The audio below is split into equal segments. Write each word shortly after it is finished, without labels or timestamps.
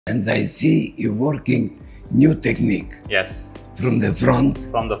and I see you working new technique. Yes. From the front.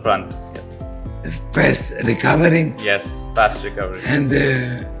 From the front. Yes. Fast recovering. Yes. Fast recovery. And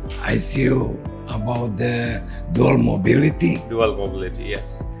I see you about the dual mobility. Dual mobility.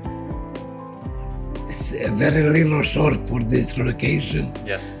 Yes. It's very little short for this location.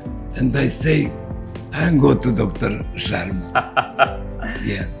 Yes. And I say, I'm go to Dr. Sharma.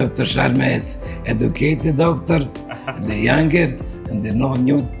 Yeah, Dr. Sharma is educated doctor, the younger, and they know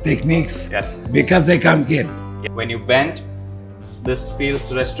new techniques. Yes. Because I come here. When you bend, this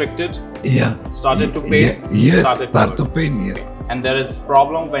feels restricted. Yeah. Started to pain. Yeah. Yes. Start to pain. Yeah. And there is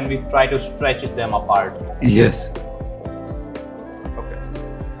problem when we try to stretch them apart. Yes. Okay.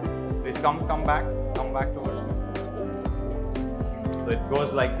 Please come back towards me. So it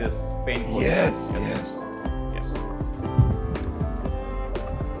goes like this, painful. Yes.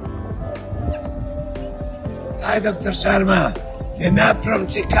 Hi, Dr. Sharma. Nenad from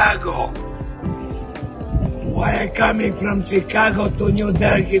Chicago. Why I coming from Chicago to New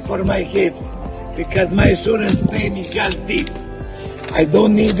Delhi for my hips? Because my insurance pay me just this. I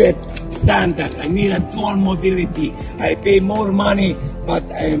don't need it standard. I need a dual mobility. I pay more money, but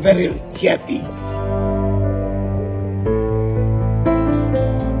I am very happy.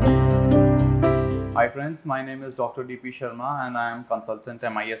 Hi friends, my name is Dr. DP Sharma and I am consultant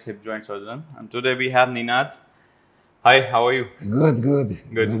MIS hip joint surgeon. And today we have Nenad. Hi, how are you? Good.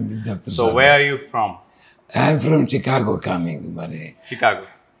 Good. So where are you from? I'm from Chicago coming, but Chicago.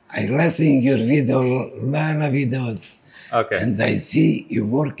 I listen your video, lot of videos. Okay. And I see you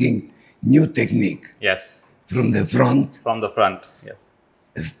working new technique. Yes. From the front. From the front, yes.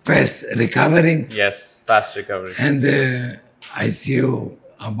 Fast recovering. Yes, fast recovery. And I see you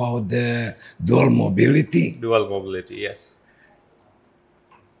about the dual mobility. Dual mobility, yes.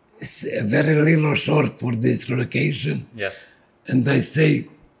 It's very little short for this location. Yes. And I say,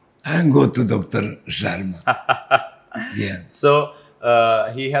 I'm go to Dr. Sharma. Yeah. So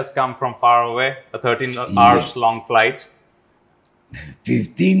he has come from far away, a 13 hours long flight.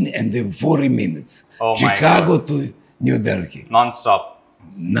 15 and then 40 minutes. Oh Chicago to New Delhi. Non-stop.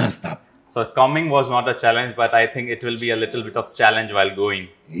 Non-stop. So coming was not a challenge, but I think it will be a little bit of challenge while going.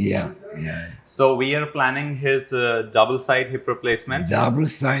 Yeah. So we are planning his double side hip replacement. Double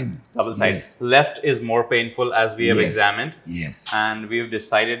side. Yes. Left is more painful as we have examined. Yes. And we've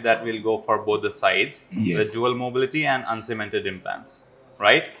decided that we'll go for both the sides with dual mobility and uncemented implants,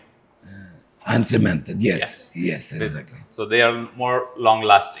 right? Uncemented, yes, exactly. So they are more long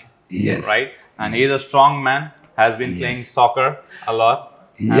lasting. Yes. Right? And he's a strong man, has been playing soccer a lot.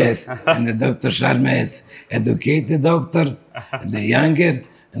 Yes, and the Dr. Sharma is educated doctor, the younger,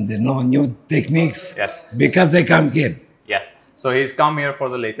 and they know new techniques. Yes. Because I come here. Yes. So he's come here for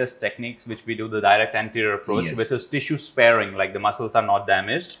the latest techniques, which we do the direct anterior approach, which is tissue sparing, like the muscles are not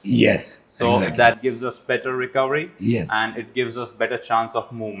damaged. Yes. So that gives us better recovery. Yes. And it gives us better chance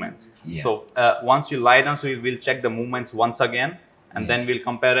of movements. Yeah. So once you lie down, so we'll check the movements once again, and then we'll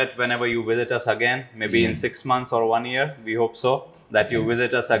compare it whenever you visit us again, maybe in 6 months or 1 year. We hope so that you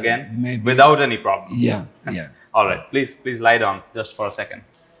visit us again without any problem. Yeah. All right. Please lie down just for a second.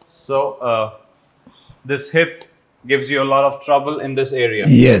 So this hip gives you a lot of trouble in this area.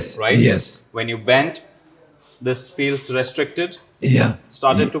 Yes. Right? Yes. When you bend, this feels restricted. Yeah.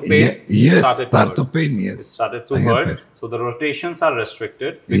 Started to pain. Yes. Started to pain. Yes. It started to hurt. So the rotations are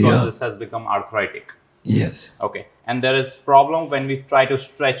restricted because this has become arthritic. Yes. Okay. And there is problem when we try to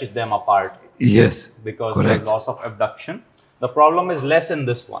stretch them apart. Yes. Because of loss of abduction. The problem is less in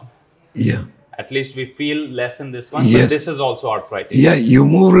this one. Yeah. At least we feel less in this one. Yes. But this is also arthritic. Yeah. You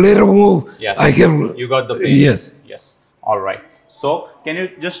little move. Yes. I have. You got the pain. Yes. Yes. All right. So can you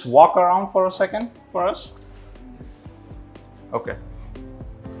just walk around for a second for us? Okay.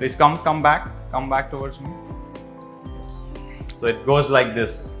 Please come back towards me. Yes. So it goes like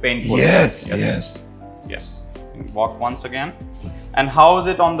this, painful. Yes. Walk once again. And how is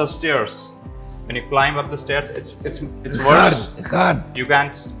it on the stairs? When you climb up the stairs, it's worse. Hard. You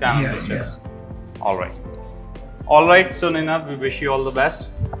can't stand up the stairs. All right. So Nenad, we wish you all the best.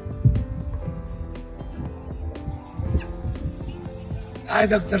 Hi,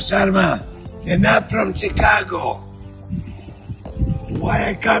 Dr. Sharma. Nenad from Chicago. Why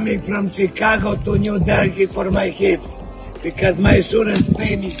I coming from Chicago to New Delhi for my hips? Because my insurance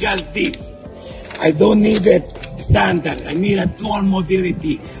pay me just this. I don't need it standard. I need a dual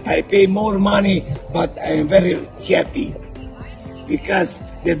mobility. I pay more money, but I am very happy. Because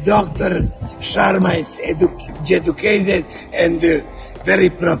the Dr. Sharma is educated and very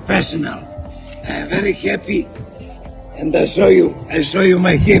professional. I am very happy. And I show you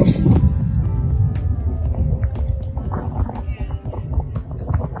my hips.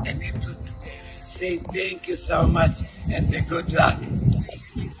 say thank you so much and good luck.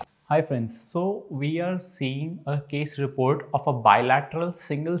 Hi friends, so we are seeing a case report of a bilateral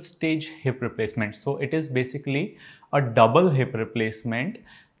single stage hip replacement. So it is basically a double hip replacement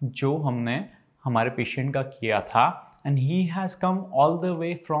जो हमने हमारे patient का किया था, and he has come all the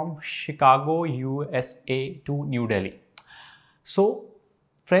way from Chicago, USA to New Delhi. So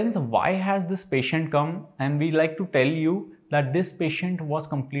friends, why has this patient come? And we like to tell you that this patient was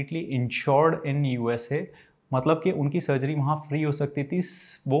completely insured in USA. मतलब कि उनकी surgery वहाँ free हो सकती थी,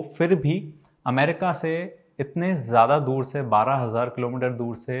 वो फिर भी अमेरिका से इतने ज़्यादा दूर से 12,000 किलोमीटर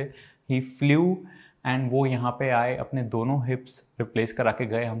दूर से ही फ्लू एंड वो यहाँ पे आए, अपने दोनों हिप्स रिप्लेस करा के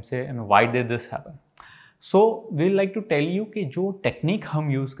गए हमसे. And why did this happen? So we like to tell you कि जो टेक्निक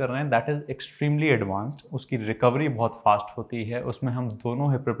हम यूज़ कर रहे हैं दैट इज़ एक्सट्रीमली एडवांस्ड. उसकी रिकवरी बहुत फास्ट होती है, उसमें हम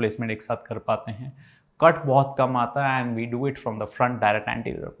दोनों हिप रिप्लेसमेंट एक साथ कर पाते हैं, कट बहुत कम आता है, and we do it from the front direct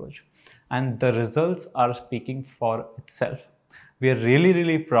anterior approach. And the results are speaking for itself. We are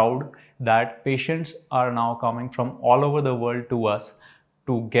really proud that patients are now coming from all over the world to us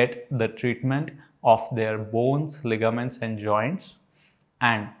to get the treatment of their bones, ligaments and joints.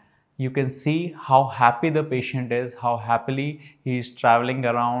 And you can see how happy the patient is, how happily he is traveling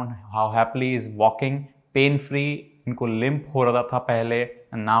around, how happily he is walking pain free. इनको limp हो रहा था पहले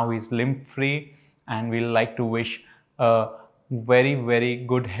and now he is limp free, and we like to wish a very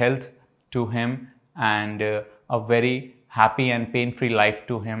good health to him and a very happy and pain-free life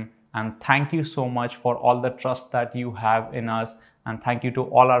to him. And thank you so much for all the trust that you have in us, and thank you to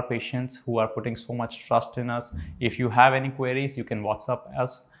all our patients who are putting so much trust in us. If you have any queries, you can WhatsApp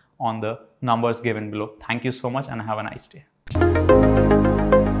us on the numbers given below. Thank you so much and have a nice day.